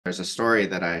there's a story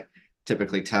that I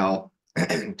typically tell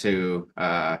to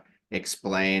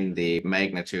explain the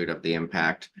magnitude of the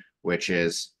impact, which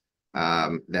is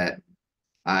that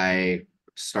I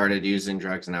started using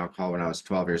drugs and alcohol when I was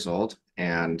 12 years old.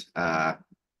 And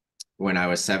when I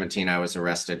was 17, I was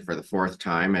arrested for the fourth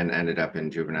time and ended up in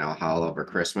juvenile hall over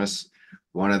Christmas.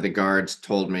 One of the guards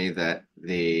told me that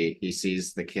he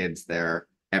sees the kids there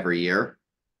every year,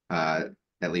 at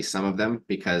least some of them,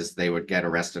 because they would get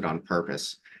arrested on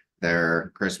purpose.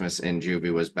 Their Christmas in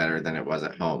juvie was better than it was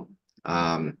at home.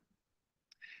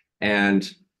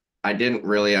 And I didn't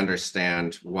really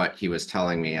understand what he was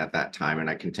telling me at that time, and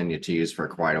I continued to use for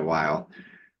quite a while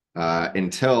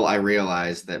until I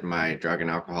realized that my drug and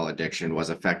alcohol addiction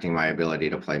was affecting my ability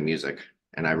to play music.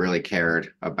 And I really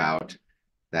cared about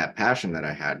that passion that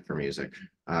I had for music.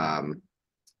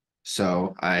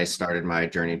 So I started my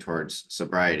journey towards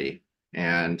sobriety.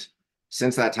 And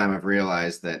since that time, I've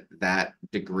realized that that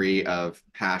degree of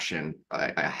passion,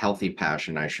 a healthy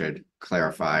passion, I should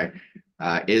clarify,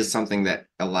 is something that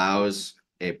allows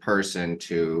a person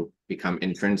to become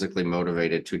intrinsically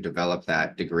motivated to develop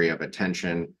that degree of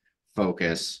attention,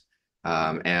 focus,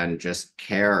 and just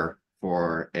care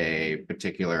for a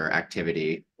particular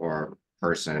activity or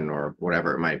person or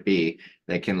whatever it might be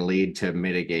that can lead to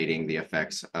mitigating the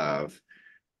effects of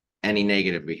any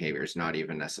negative behaviors, not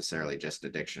even necessarily just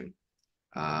addiction.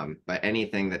 But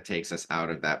anything that takes us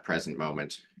out of that present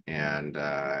moment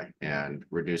and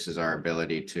reduces our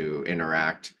ability to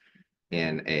interact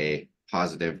in a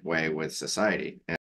positive way with society.